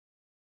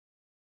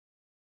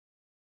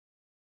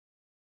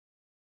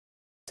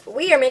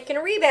We are making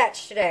a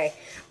rebatch today.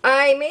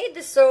 I made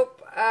the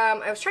soap,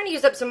 I was trying to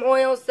use up some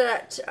oils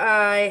that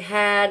I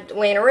had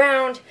laying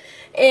around,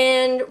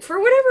 and for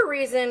whatever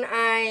reason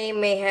I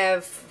may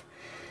have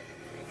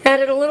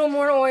added a little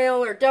more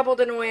oil or doubled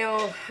in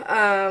oil.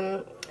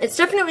 It's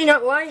definitely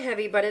not lye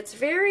heavy, but it's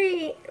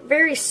very,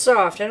 very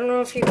soft. I don't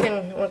know if you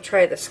can, we'll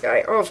try this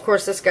guy. Oh, of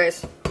course this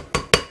guy's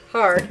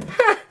hard.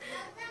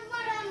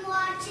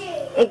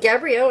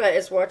 Gabriella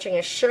is watching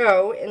a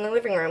show in the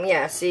living room.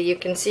 Yeah, see, you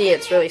can see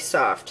it's really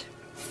soft.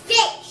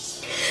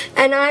 Fish!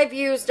 And I've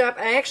used up,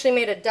 I actually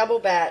made a double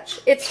batch.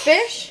 It's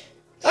fish?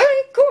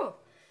 Alright, cool.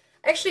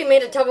 I actually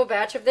made a double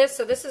batch of this,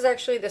 so this is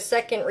actually the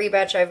second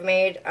rebatch I've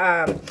made.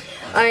 I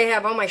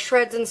have all my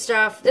shreds and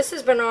stuff. This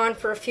has been on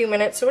for a few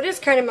minutes, so it is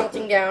kind of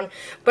melting down.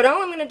 But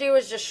all I'm going to do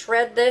is just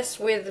shred this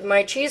with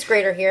my cheese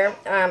grater here.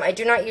 I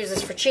do not use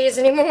this for cheese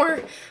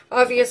anymore.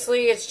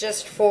 Obviously, it's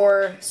just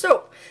for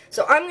soap.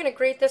 So I'm going to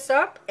grate this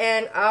up,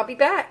 and I'll be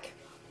back.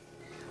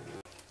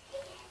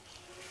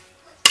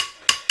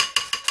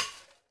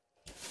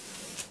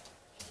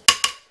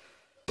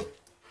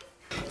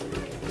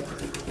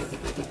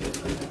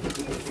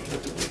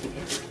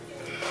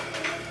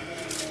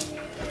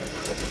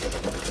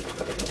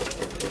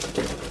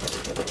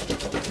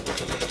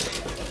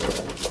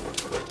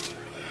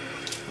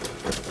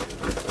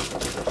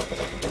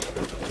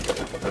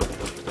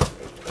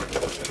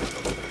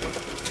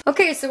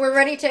 Okay, so we're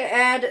ready to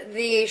add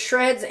the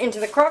shreds into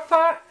the crock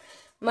pot.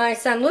 My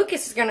son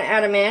Lucas is going to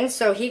add them in,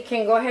 so he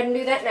can go ahead and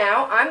do that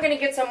now. I'm going to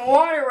get some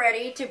water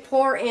ready to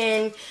pour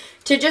in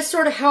to just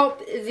sort of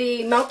help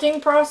the melting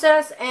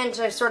process and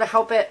to sort of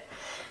help it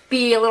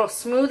be a little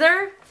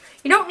smoother.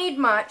 You don't need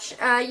much.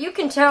 You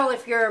can tell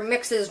if your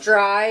mix is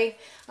dry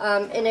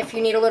and if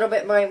you need a little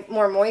bit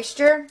more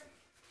moisture,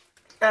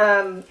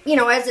 you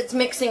know, as it's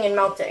mixing and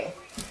melting.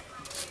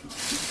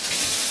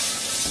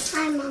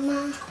 Hi,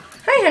 Mama.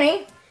 Hi,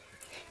 honey.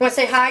 You want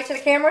to say hi to the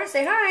camera?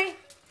 Say hi.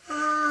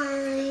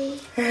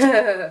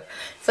 Hi.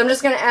 So I'm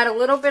just going to add a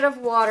little bit of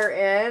water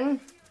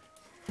in.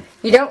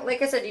 You don't,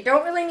 like I said, you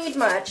don't really need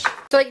much.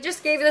 So I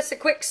just gave this a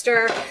quick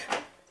stir.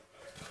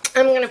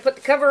 I'm going to put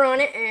the cover on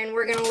it and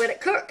we're going to let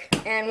it cook.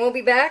 And we'll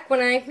be back when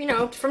I, you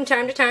know, from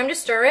time to time to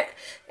stir it.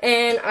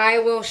 And I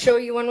will show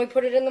you when we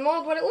put it in the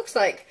mold what it looks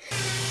like.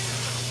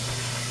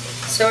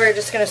 So we're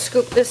just going to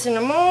scoop this in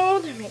the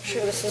mold. Make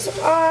sure this is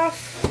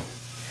off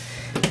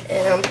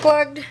and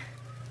unplugged.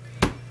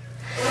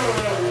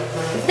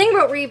 The thing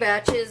about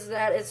rebatch is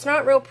that it's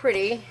not real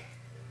pretty.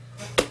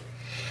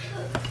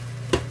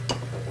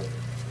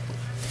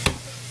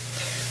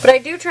 But I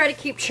do try to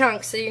keep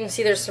chunks, so you can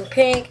see there's some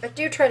pink. I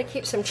do try to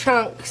keep some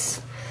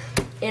chunks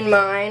in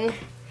mine,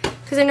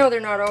 because I know they're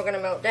not all going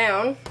to melt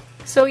down.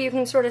 So you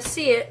can sort of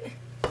see it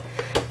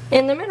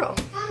in the middle.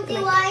 Mom,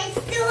 do I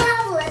still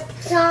have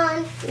lips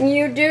on?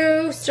 You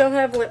do still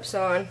have lips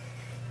on.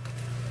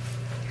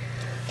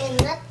 And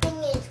that thing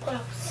is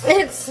gross.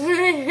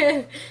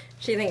 It's...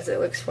 She thinks it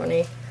looks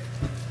funny.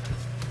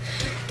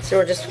 So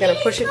we're just going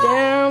to push it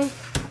down.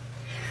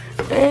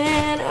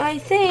 And I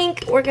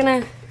think we're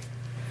going to...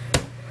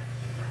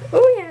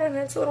 Oh yeah,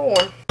 that's a little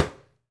warm.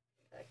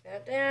 Back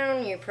that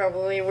down. You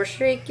probably were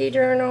shaky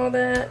during all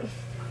that.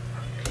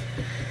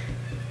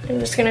 I'm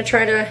just going to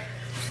try to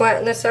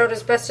flatten this out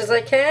as best as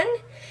I can.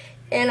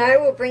 And I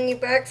will bring you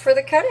back for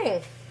the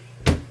cutting.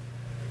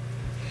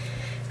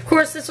 Of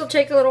course, this will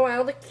take a little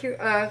while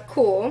to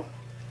cool.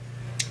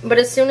 But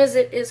as soon as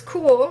it is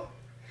cool,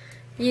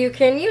 you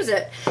can use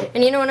it.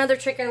 And you know, another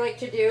trick I like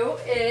to do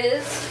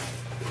is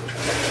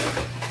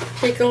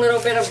take a little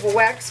bit of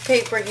wax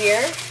paper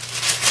here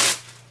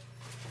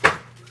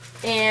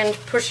and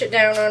push it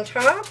down on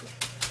top,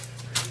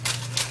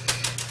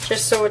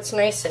 just so it's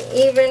nice and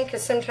even,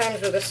 because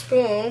sometimes with a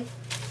spoon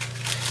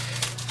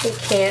you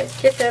can't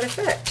get that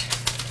effect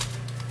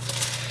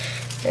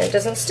and it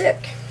doesn't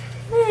stick.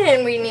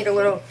 And we need a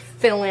little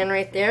fill in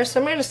right there,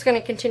 so I'm just going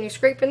to continue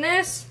scraping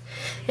this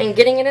and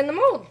getting it in the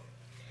mold.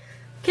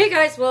 Okay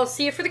guys, well,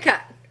 see you for the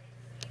cut.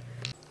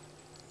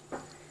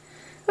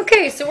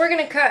 Okay, so we're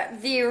going to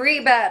cut the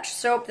rebatch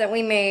soap that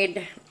we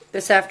made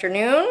this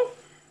afternoon.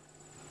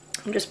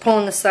 I'm just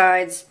pulling the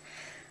sides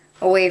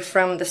away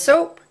from the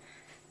soap.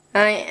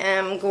 I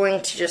am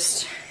going to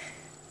just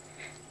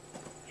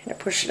kind of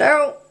push it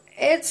out.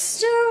 It's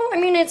still, I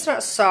mean, it's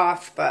not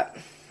soft, but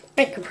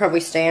it could probably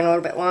stay in a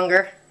little bit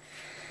longer.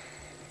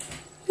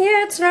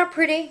 Yeah, it's not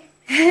pretty.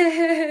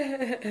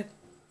 But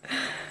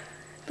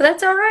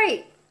that's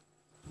alright.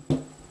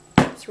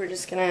 So we're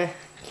just going to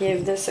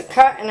give this a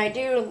cut. And I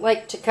do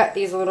like to cut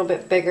these a little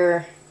bit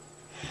bigger.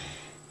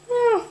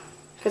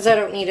 Because I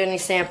don't need any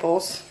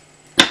samples.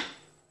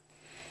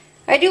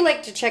 I do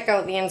like to check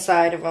out the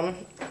inside of them.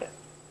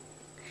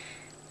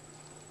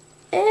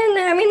 And,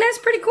 I mean, that's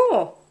pretty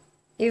cool.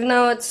 Even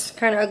though it's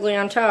kind of ugly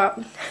on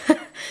top.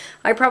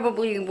 I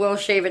probably will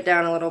shave it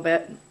down a little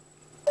bit.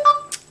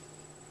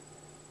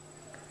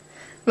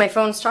 My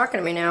phone's talking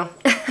to me now.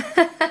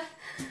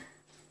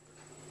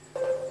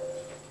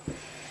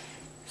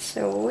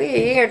 So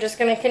we are just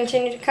going to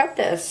continue to cut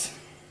this.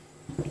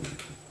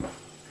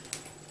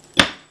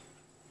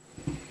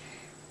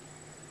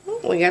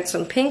 We got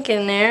some pink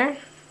in there.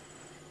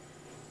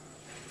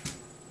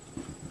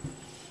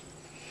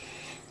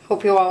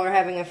 Hope you all are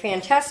having a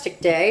fantastic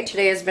day.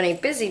 Today has been a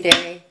busy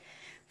day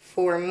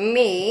for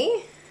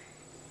me.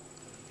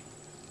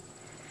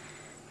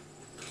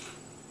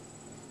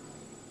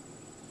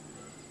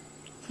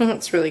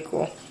 It's really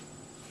cool.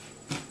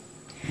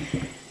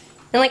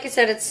 And like I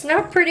said, it's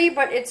not pretty,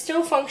 but it's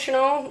still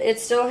functional. It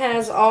still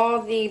has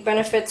all the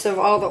benefits of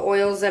all the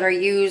oils that are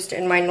used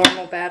in my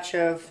normal batch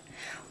of,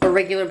 or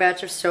regular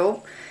batch of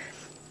soap.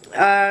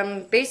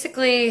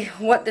 Basically,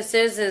 what this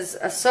is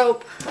a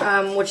soap,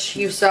 which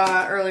you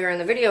saw earlier in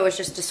the video, is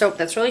just a soap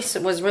that's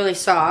was really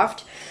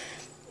soft.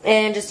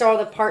 And just all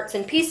the parts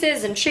and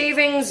pieces and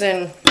shavings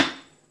and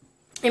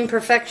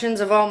imperfections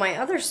of all my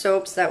other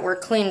soaps that were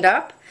cleaned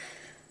up.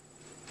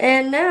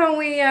 And now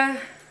we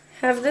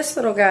have this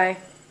little guy.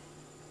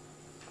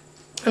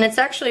 And it's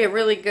actually a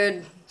really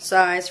good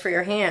size for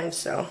your hand,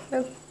 so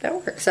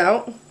that works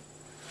out.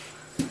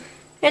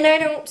 And I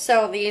don't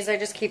sell these, I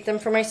just keep them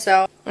for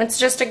myself. It's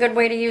just a good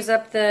way to use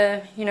up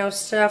the, you know,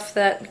 stuff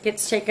that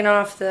gets taken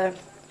off the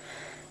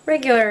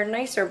regular,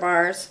 nicer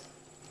bars.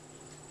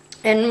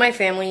 And my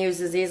family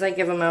uses these. I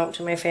give them out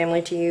to my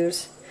family to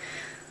use.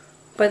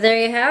 But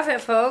there you have it,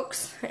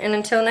 folks. And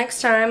until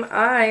next time,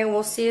 I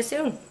will see you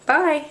soon.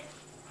 Bye!